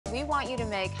we want you to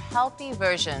make healthy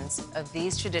versions of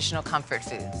these traditional comfort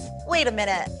foods. Wait a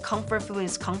minute. Comfort food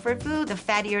is comfort food? The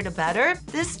fattier, the better?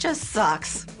 This just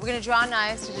sucks. We're gonna draw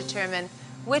knives to determine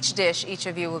which dish each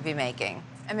of you will be making.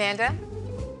 Amanda?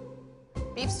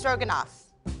 Beef stroganoff.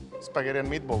 Spaghetti and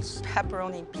meatballs.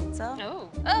 Pepperoni pizza.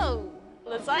 Oh,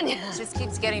 lasagna. It just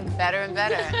keeps getting better and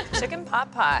better. Chicken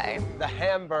pot pie. The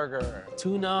hamburger.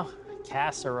 Tuna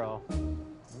casserole.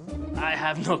 I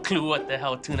have no clue what the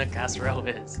hell tuna casserole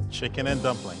is. Chicken and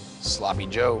dumpling. Sloppy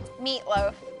Joe.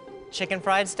 Meatloaf. Chicken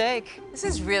fried steak. This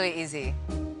is really easy.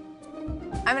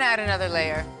 I'm gonna add another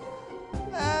layer.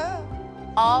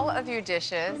 All of your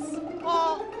dishes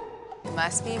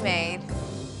must be made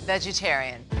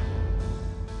vegetarian.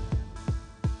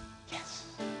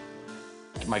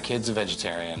 My kid's a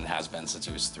vegetarian, has been since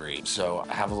he was 3, so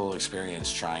I have a little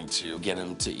experience trying to get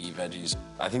him to eat veggies.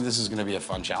 I think this is gonna be a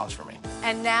fun challenge for me.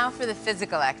 And now for the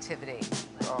physical activity.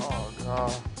 Oh,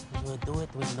 God. We'll do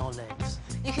it with no legs.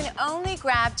 You can only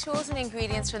grab tools and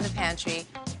ingredients from the pantry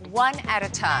one at a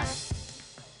time.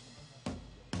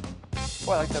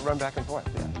 Boy, I like that run back and forth,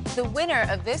 yeah. The winner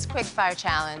of this quickfire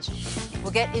challenge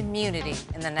will get immunity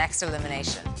in the next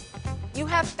elimination. You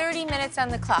have 30 minutes on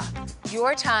the clock.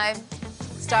 Your time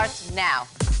starts now.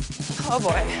 Oh,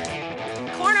 boy.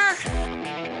 Corner.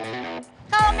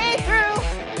 Call me through.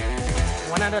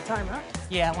 One at a time, huh?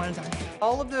 Yeah, one at a time.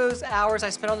 All of those hours I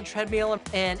spent on the treadmill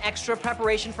and extra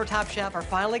preparation for Top Chef are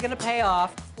finally gonna pay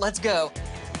off. Let's go.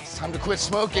 It's time to quit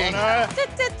smoking.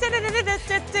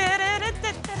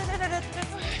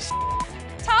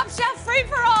 Top Chef free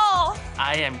for all.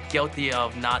 I am guilty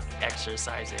of not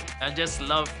exercising. I just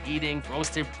love eating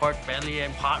roasted pork belly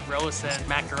and pot roast and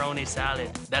macaroni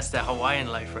salad. That's the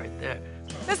Hawaiian life right there.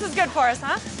 This is good for us,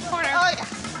 huh? Corner. Oh,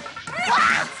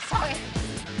 yeah. Sorry.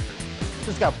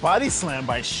 Just got body slammed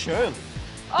by Shirley.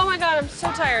 Oh my God, I'm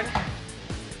so tired.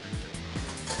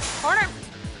 Corner.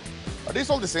 Are these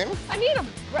all the same? I need a.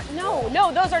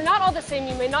 No, those are not all the same.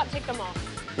 You may not take them off.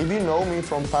 If you know me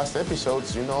from past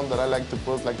episodes, you know that I like to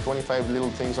put like 25 little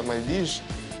things on my dish.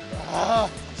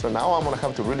 So now I'm gonna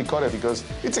have to really cut it because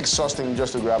it's exhausting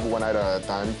just to grab one item at a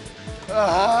time.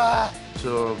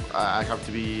 So I have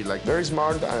to be like very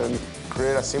smart and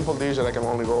create a simple dish that I can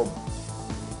only go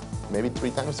maybe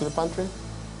 3 times to the pantry.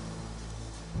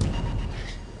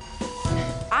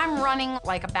 I'm running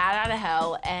like a bat out of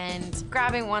hell, and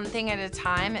grabbing one thing at a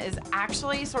time is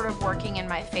actually sort of working in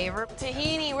my favor.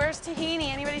 Tahini, where's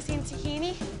tahini? Anybody seen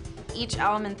tahini? Each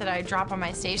element that I drop on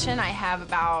my station, I have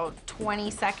about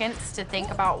 20 seconds to think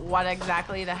about what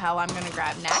exactly the hell I'm gonna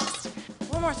grab next.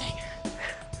 One more thing.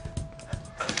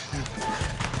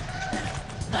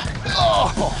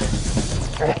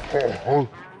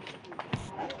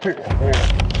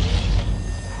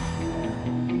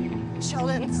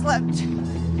 Sheldon slept.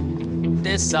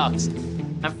 This sucks.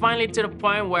 I'm finally to the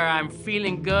point where I'm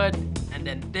feeling good, and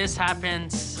then this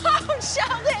happens. Oh,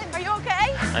 Sheldon, are you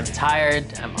okay? I'm tired,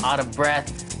 I'm out of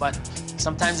breath, but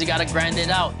sometimes you gotta grind it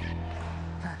out.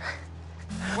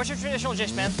 What's your traditional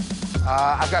dish, man?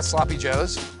 I've got Sloppy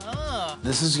Joes. Oh.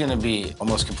 This is gonna be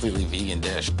almost completely vegan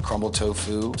dish. Crumbled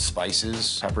tofu,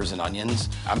 spices, peppers, and onions.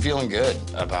 I'm feeling good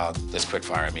about this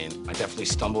quickfire. I mean, I definitely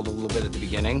stumbled a little bit at the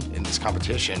beginning in this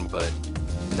competition, but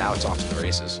now it's off to the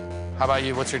races. How about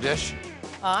you? What's your dish?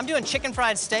 I'm doing chicken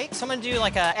fried steak, so I'm gonna do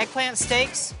like eggplant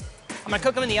steaks. I'm gonna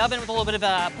cook them in the oven with a little bit of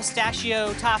a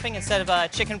pistachio topping instead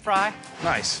of chicken fry.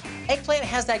 Nice. Eggplant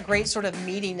has that great sort of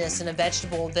meatiness in a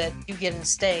vegetable that you get in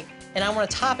steak, and I want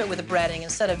to top it with a breading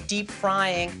instead of deep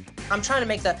frying. I'm trying to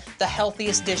make the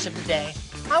healthiest dish of the day.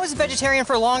 I was a vegetarian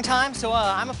for a long time, so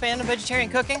I'm a fan of vegetarian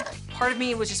cooking. Part of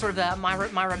me was just sort of my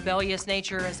rebellious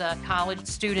nature as a college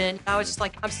student. I was just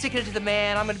like, I'm sticking it to the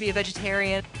man, I'm gonna be a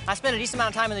vegetarian. I spent a decent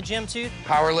amount of time in the gym, too.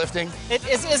 Powerlifting?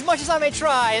 As much as I may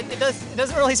try, it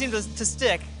doesn't really seem to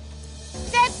stick.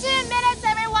 15 minutes,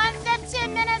 everyone.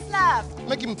 15 minutes left.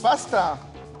 Making pasta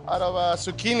out of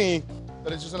zucchini.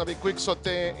 But it's just gonna be quick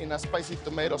saute in a spicy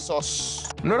tomato sauce.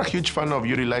 I'm not a huge fan of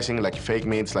utilizing like fake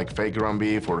meats, like fake ground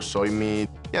beef or soy meat.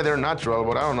 Yeah, they're natural,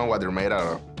 but I don't know what they're made out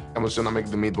of. I'm just gonna make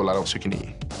the meatball out of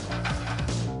zucchini.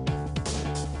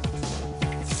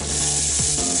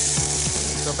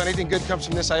 So if anything good comes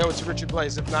from this, I owe it to Richard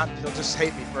Blaze. If not, he'll just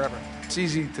hate me forever. It's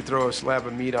easy to throw a slab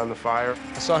of meat on the fire.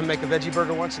 I saw him make a veggie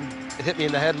burger once, and it hit me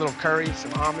in the head. Little curry,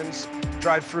 some almonds,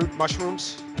 dried fruit,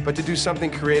 mushrooms. But to do something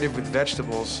creative with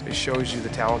vegetables, it shows you the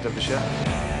talent of the chef.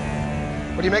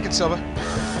 What are you making, Silva?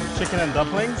 Chicken and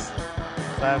dumplings.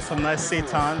 So I have some nice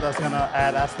seitan that's gonna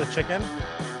add as the chicken.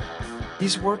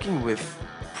 He's working with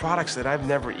products that I've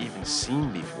never even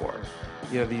seen before.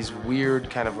 you know, these weird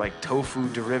kind of like tofu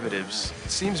derivatives.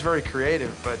 It seems very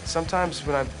creative, but sometimes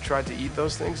when I've tried to eat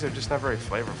those things, they're just not very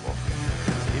flavorful.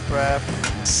 Deep breath.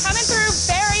 Coming through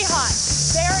very hot,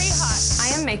 very hot.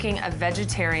 I am making a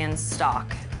vegetarian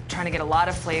stock. Trying to get a lot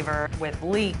of flavor with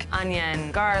leek,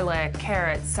 onion, garlic,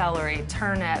 carrot, celery,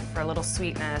 turnip for a little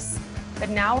sweetness. But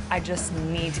now I just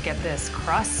need to get this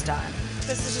crust done.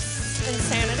 This is just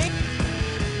insanity.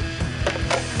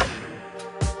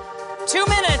 2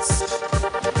 minutes.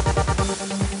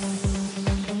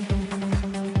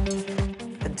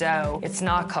 The dough, it's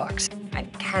not cooked. I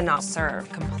cannot serve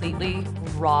completely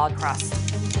raw crust.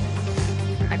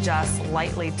 I just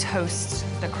lightly toast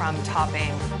the crumb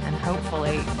topping, and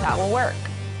hopefully that will work.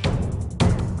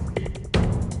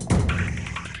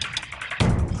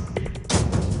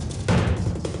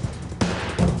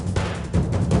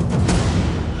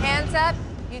 Hands up,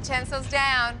 utensils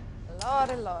down.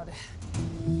 Lordy, lordy.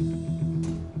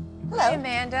 Hello. Hi,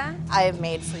 Amanda. I have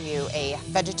made for you a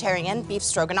vegetarian beef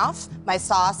stroganoff. My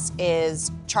sauce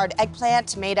is charred eggplant,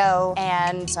 tomato,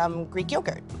 and some Greek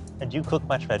yogurt. And do you cook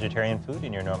much vegetarian food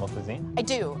in your normal cuisine? I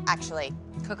do, actually.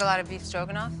 Cook a lot of beef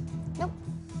stroganoff? Nope.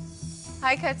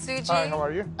 Hi, Katsuji. Hi, how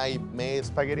are you? I made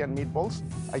spaghetti and meatballs.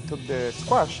 I took the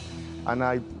squash and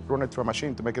I run it through a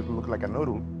machine to make it look like a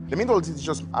noodle. The meatballs is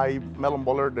just, I melon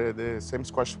baller the same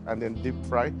squash and then deep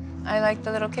fry. I like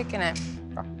the little kick in it.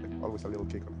 Always a little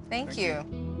kick on it. Thank you.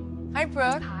 Hi,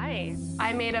 Brooke. Hi.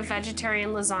 I made a vegetarian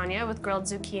lasagna with grilled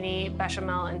zucchini,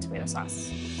 bechamel, and tomato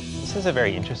sauce. This has a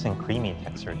very interesting creamy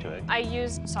texture to it. I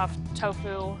used soft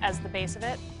tofu as the base of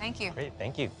it. Thank you. Great,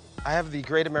 thank you. I have the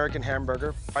Great American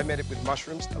Hamburger. I made it with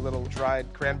mushrooms, a little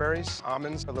dried cranberries,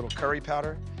 almonds, a little curry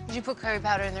powder. Did you put curry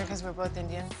powder in there because we're both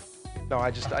Indian? No,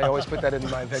 I always put that in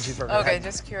my veggie burger. Okay,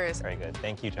 just curious. Very good,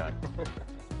 thank you, John.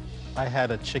 I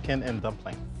had a chicken and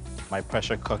dumpling. My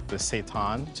pressure cooked the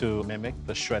seitan to mimic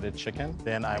the shredded chicken.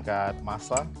 Then I got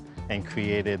masa and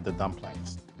created the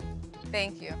dumplings.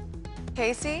 Thank you.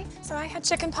 Casey? So I had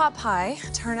chicken pot pie,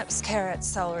 turnips, carrots,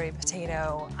 celery,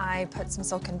 potato. I put some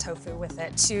silken tofu with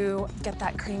it to get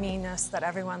that creaminess that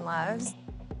everyone loves.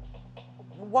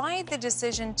 Why the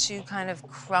decision to kind of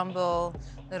crumble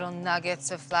little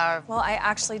nuggets of flour? Well, I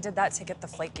actually did that to get the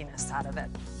flakiness out of it.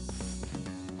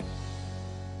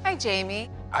 Hi, Jamie.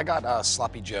 I got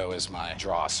Sloppy Joe as my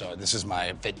draw, so this is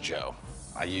my Fit Joe.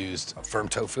 I used firm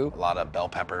tofu, a lot of bell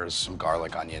peppers, some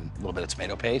garlic, onion, a little bit of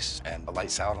tomato paste, and a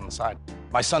light salad on the side.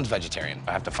 My son's vegetarian.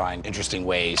 I have to find interesting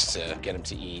ways to get him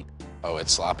to eat. Oh,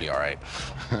 it's sloppy, all right.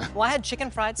 Well, I had chicken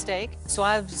fried steak, so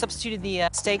I've substituted the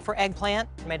steak for eggplant,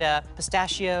 made a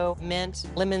pistachio, mint,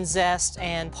 lemon zest,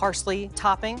 and parsley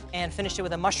topping, and finished it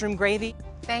with a mushroom gravy.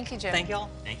 Thank you, Jim. Thank y'all.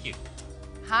 Thank you.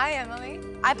 Hi, Emily.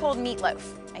 I pulled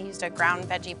meatloaf. I used a ground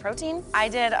veggie protein. I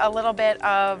did a little bit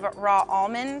of raw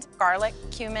almond, garlic,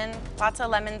 cumin, lots of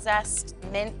lemon zest,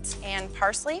 mint, and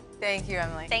parsley. Thank you,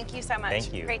 Emily. Thank you so much.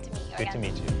 Thank you. Great to meet you Good again. to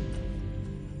meet you.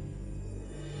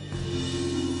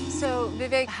 So,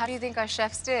 Vivek, how do you think our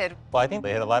chefs did? Well, I think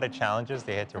they had a lot of challenges.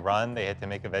 They had to run, they had to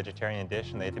make a vegetarian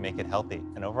dish, and they had to make it healthy.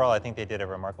 And overall, I think they did a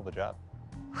remarkable job.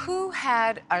 Who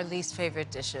had our least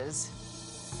favorite dishes?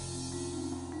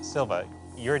 Silva,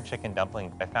 your chicken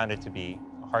dumpling, I found it to be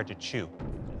hard to chew.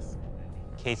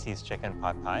 Casey's chicken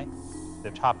pot pie,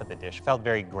 the top of the dish felt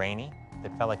very grainy.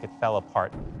 It felt like it fell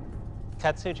apart.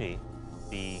 Katsuji,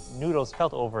 the noodles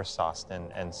felt oversauced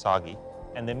and soggy,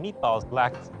 and the meatballs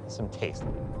lacked some taste.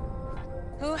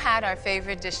 Who had our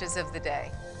favorite dishes of the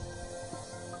day?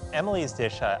 Emily's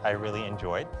dish I really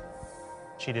enjoyed.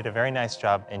 She did a very nice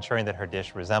job ensuring that her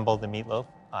dish resembled the meatloaf,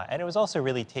 and it was also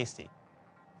really tasty.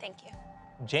 Thank you.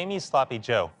 Jamie's Sloppy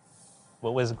Joe.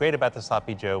 What was great about the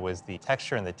Sloppy Joe was the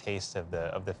texture and the taste of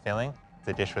the filling.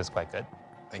 The dish was quite good.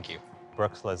 Thank you.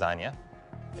 Brooke's lasagna.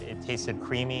 It tasted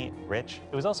creamy, rich.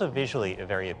 It was also visually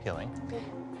very appealing.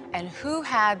 And who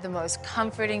had the most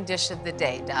comforting dish of the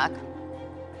day, Doc?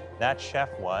 That chef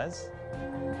was...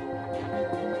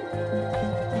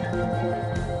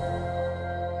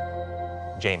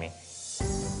 Jamie.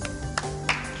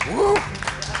 Woo!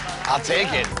 I'll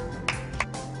take it.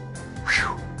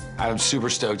 Whew. I'm super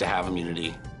stoked to have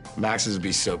immunity. Max would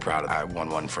be so proud. I won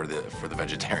one for the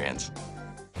vegetarians.